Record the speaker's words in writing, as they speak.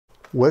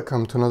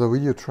Welcome to another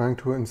video trying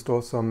to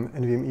install some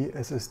NVMe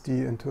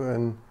SSD into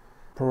an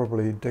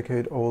probably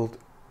decade-old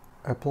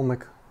Apple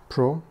Mac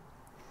Pro.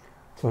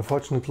 So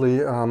unfortunately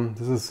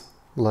this is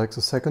like the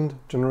second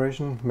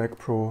generation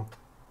MacPro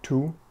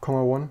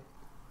 2,1,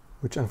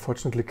 which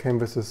unfortunately came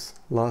with this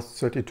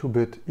last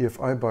 32-bit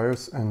EFI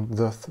BIOS and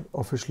thus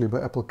officially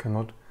by Apple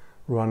cannot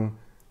run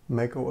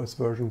macOS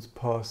versions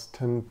past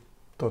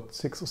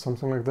 10.6 or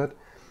something like that.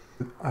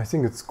 I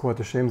think it's quite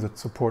a shame that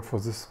support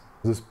for this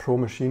Pro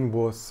machine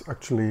was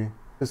actually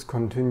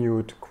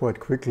discontinued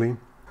quite quickly.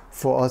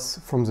 For us,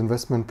 from the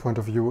investment point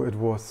of view, it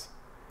was,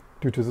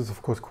 due to this,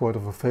 of course, quite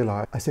of a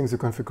failure. I think the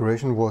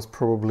configuration was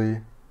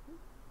probably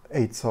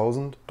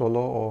 $8,000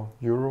 or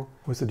euro.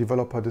 With the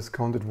developer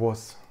discount, it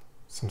was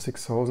some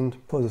 6,000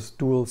 for this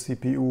dual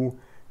CPU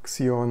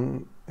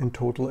Xeon, in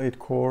total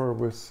 8-core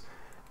with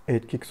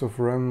 8 gigs of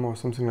RAM or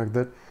something like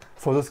that.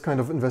 For this kind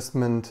of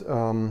investment,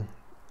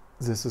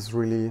 this is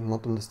really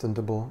not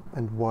understandable,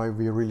 and why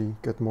we really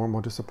get more and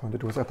more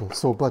disappointed with Apple.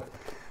 So, but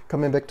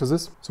coming back to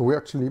this, so we're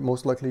actually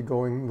most likely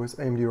going with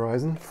AMD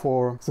Ryzen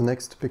for the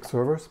next big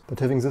servers. But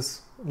having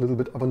this little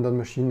bit abandoned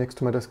machine next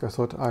to my desk, I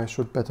thought I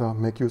should better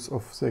make use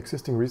of the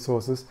existing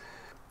resources,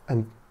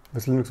 and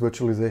with Linux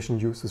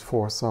virtualization use this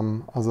for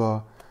some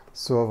other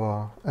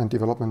server and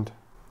development.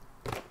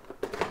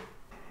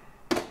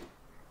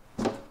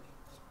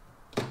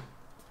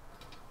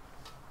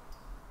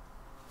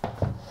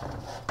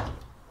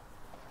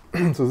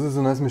 So this is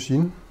a nice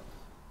machine.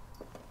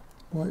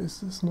 Why is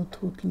this not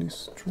totally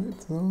straight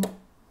though?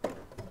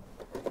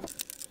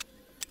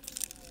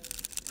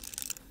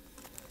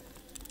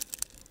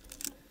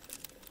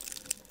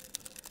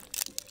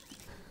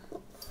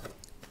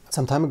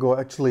 Some time ago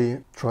I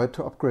actually tried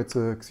to upgrade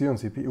the Xeon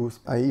CPUs.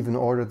 I even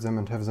ordered them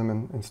and have them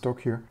in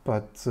stock here.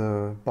 But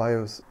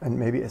BIOS and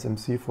maybe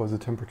SMC for the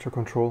temperature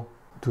control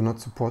do not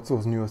support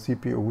those newer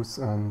CPUs,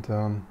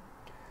 and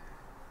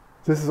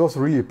this is also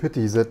really a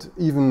pity that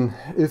even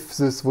if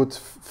this would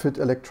fit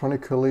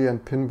electronically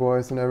and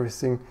pin-wise and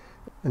everything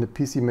in a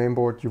PC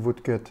mainboard, you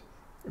would get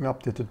an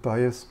updated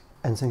BIOS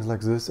and things like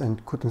this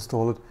and could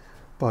install it.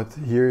 But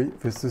here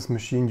with this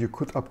machine you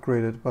could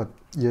upgrade it, but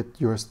yet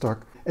you're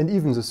stuck. And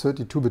even the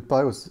 32-bit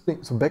BIOS,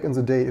 so back in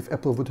the day, if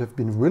Apple would have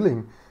been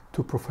willing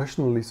to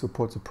professionally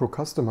support the Pro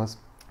customers,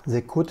 they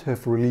could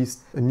have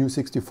released a new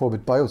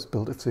 64-bit BIOS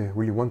build if they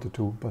really wanted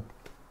to, but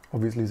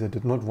obviously they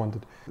did not want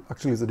it.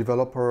 Actually, the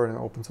developer and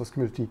open source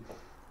community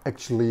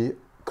actually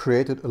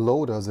created a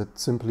loader that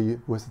simply,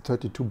 with the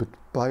 32-bit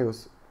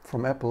BIOS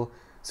from Apple,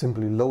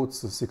 simply loads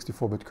the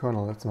 64-bit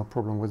kernel. That's no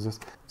problem with this.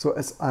 So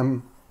as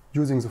I'm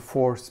using the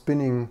 4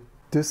 spinning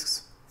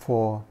disks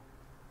for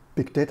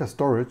big data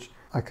storage,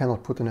 I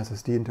cannot put an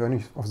SSD into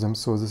any of them.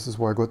 So this is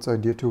why I got the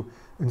idea to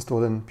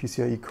install a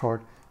PCIe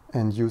card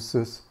and use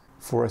this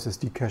for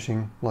SSD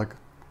caching, like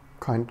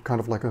kind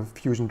of like a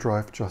Fusion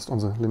drive, just on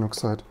the Linux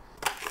side.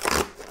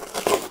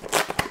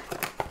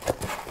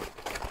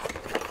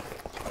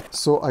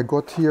 So I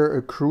got here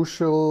a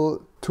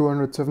crucial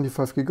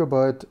 275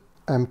 gigabyte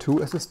M2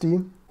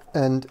 SSD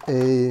and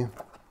a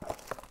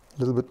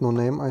little bit no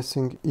name, I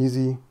think,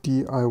 easy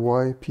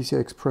DIY PCI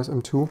Express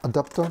M2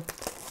 adapter.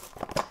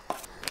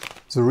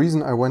 The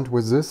reason I went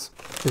with this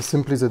is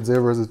simply that they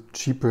were the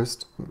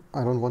cheapest.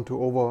 I don't want to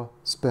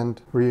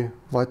overspend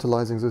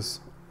revitalizing this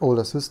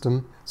older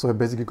system, so I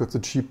basically got the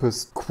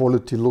cheapest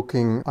quality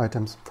looking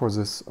items for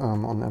this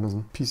on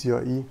Amazon.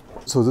 PCIe.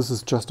 So this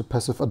is just a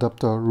passive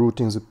adapter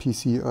routing the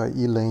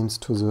PCIe lanes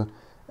to the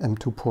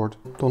M2 port.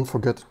 Don't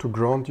forget to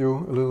ground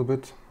you a little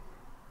bit.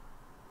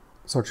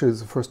 So actually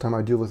it's the first time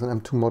I deal with an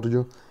M2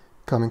 module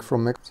coming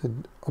from Mac. They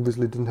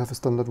obviously didn't have a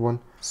standard one,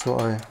 so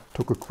I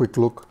took a quick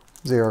look.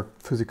 They are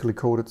physically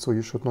coded, so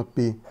you should not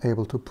be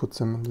able to put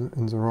them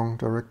in the wrong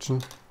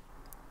direction.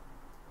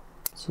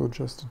 So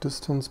just a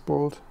distance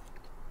bolt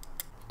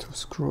to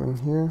screw in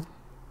here.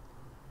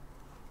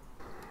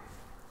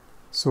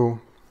 So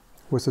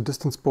with the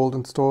distance bolt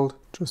installed,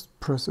 just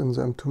press in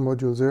the M2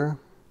 module there.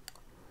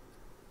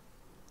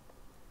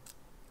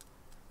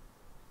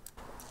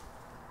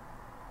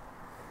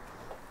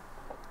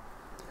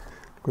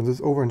 With this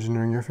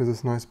over-engineering, you have here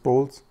this nice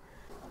bolts.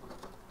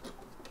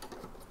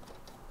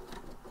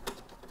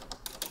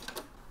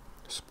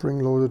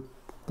 Spring-loaded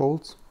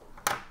bolts.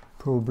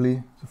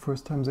 Probably the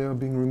first time they are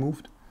being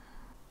removed.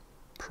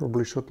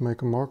 Probably should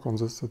make a mark on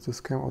this, that this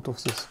came out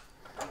of this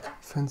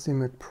fancy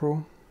Mac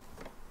Pro.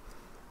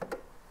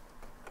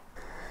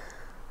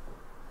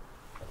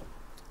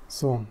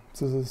 So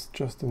this is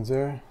just in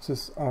there.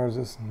 These are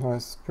this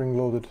nice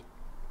spring-loaded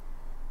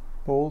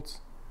bolts.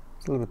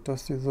 It's a little bit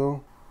dusty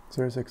though.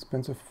 There's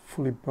expensive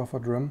fully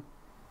buffered RAM.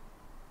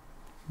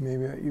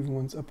 Maybe I even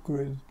once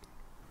upgraded.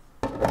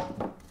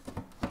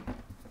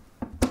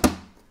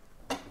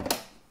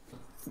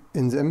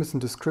 In the Amazon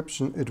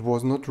description it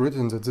was not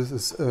written that this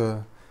is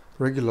a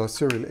regular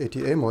serial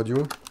ATA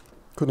module.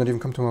 Could not even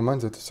come to my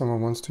mind that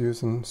someone wants to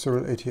use a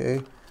serial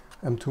ATA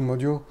M2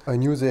 module. I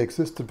knew they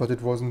existed, but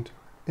it wasn't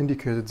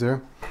indicated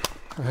there.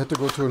 I had to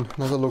go to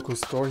another local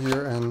store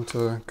here and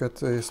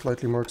get a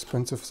slightly more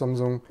expensive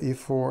Samsung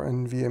E4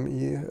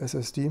 NVMe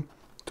SSD.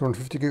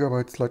 250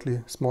 gigabytes,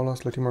 slightly smaller,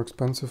 slightly more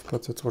expensive,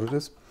 but that's what it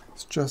is.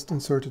 It's just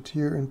inserted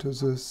here into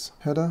this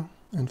header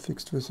and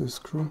fixed with this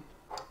screw.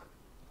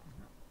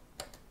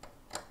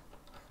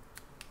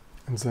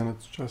 And then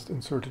it's just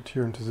inserted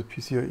here into the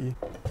PCIe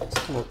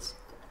slots.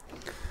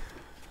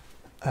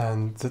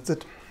 And that's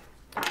it.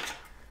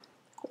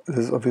 This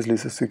is obviously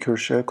the secure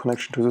shell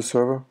connection to the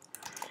server.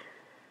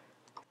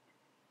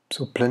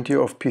 So plenty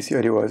of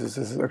PCI devices.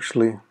 This is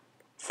actually,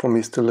 for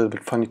me, still a little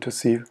bit funny to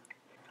see.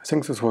 I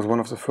think this was one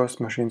of the first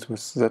machines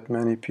with that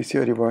many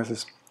PCI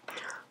devices.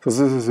 So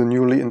this is a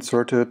newly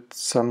inserted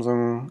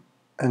Samsung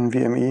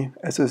NVMe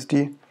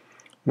SSD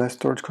mass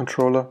storage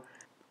controller.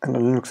 And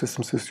on Linux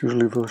systems this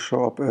usually will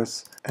show up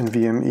as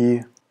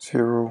NVMe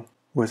 0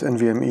 with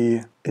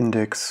NVMe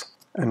index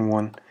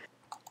N1.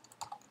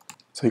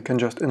 So you can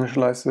just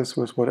initialize this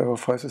with whatever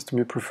file system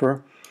you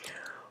prefer.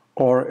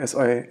 Or, as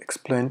I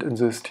explained in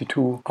this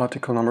T2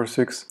 article number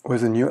 6,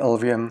 with a new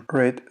LVM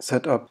RAID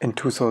setup in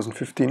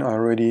 2015, I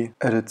already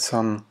added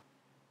some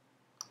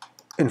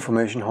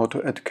information how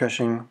to add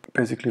caching,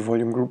 basically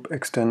volume group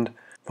extend,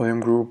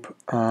 volume group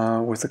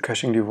with the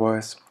caching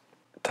device,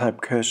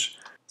 type cache,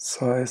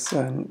 size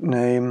and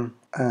name,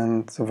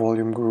 and the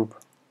volume group,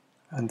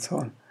 and so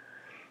on.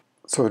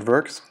 So it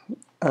works.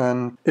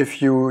 And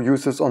if you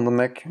use this on the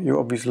Mac, you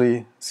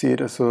obviously see it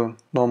as a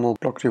normal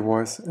block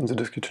device in the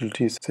disk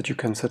utilities that you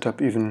can set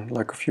up even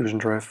like a Fusion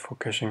drive for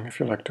caching if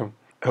you like to.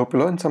 I hope you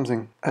learned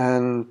something,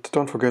 and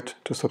don't forget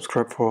to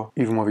subscribe for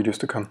even more videos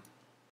to come.